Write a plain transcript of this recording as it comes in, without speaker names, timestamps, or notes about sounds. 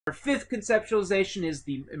Our fifth conceptualization is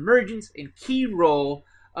the emergence and key role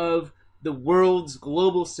of the world's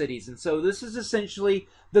global cities. And so this is essentially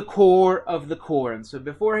the core of the core. And so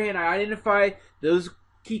beforehand, I identify those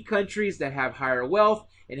key countries that have higher wealth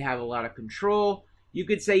and have a lot of control. You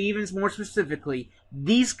could say even more specifically,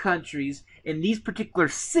 these countries and these particular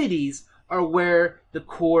cities are where the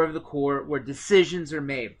core of the core, where decisions are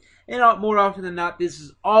made. And more often than not, this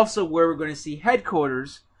is also where we're going to see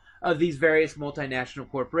headquarters of these various multinational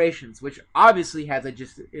corporations, which obviously, as I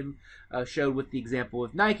just showed with the example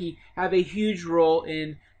of Nike, have a huge role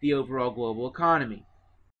in the overall global economy.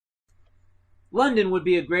 London would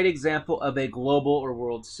be a great example of a global or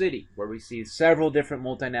world city, where we see several different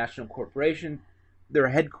multinational corporations. Their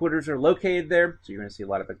headquarters are located there, so you're going to see a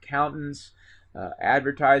lot of accountants,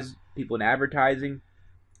 people in advertising,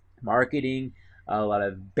 marketing, a lot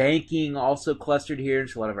of banking also clustered here.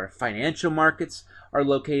 So a lot of our financial markets are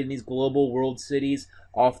located in these global world cities.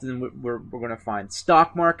 Often we're going to find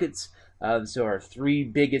stock markets. So our three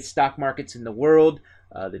biggest stock markets in the world,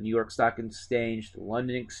 the New York Stock Exchange, the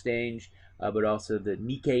London Exchange, but also the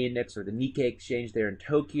Nikkei Index or the Nikkei Exchange there in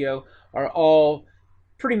Tokyo, are all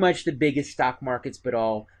pretty much the biggest stock markets, but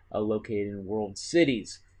all located in world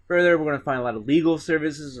cities. Further, we're going to find a lot of legal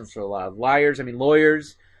services, and so a lot of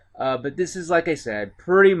lawyers. But this is, like I said,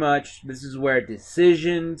 pretty much this is where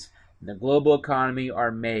decisions in the global economy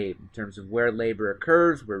are made in terms of where labor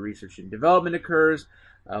occurs, where research and development occurs,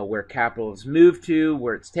 where capital is moved to,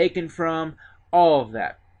 where it's taken from, all of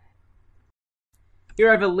that. Here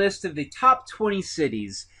I have a list of the top 20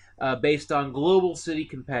 cities based on global city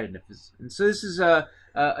competitiveness. And so this is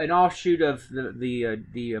an offshoot of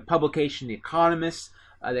the publication The Economist,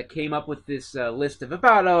 that came up with this list of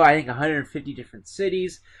about, I think 150 different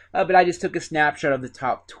cities, but I just took a snapshot of the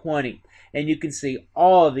top 20. And you can see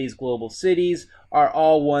all of these global cities are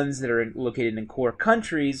all ones that are located in core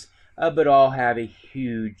countries, but all have a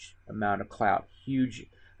huge amount of clout, huge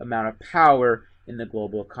amount of power in the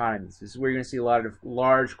global economies. This is where you're going to see a lot of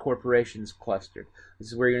large corporations clustered.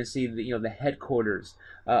 This is where you're going to see the headquarters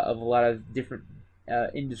of a lot of different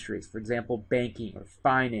industries. For example, banking or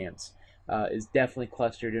finance is definitely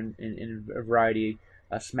clustered in a variety,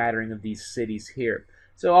 a smattering of these cities here.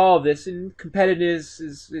 So all of this, and competitiveness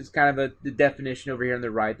is kind of the definition over here on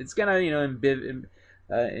the right. It's kind of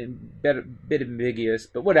bit ambiguous,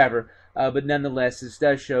 but whatever. But nonetheless, this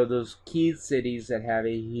does show those key cities that have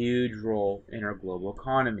a huge role in our global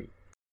economy.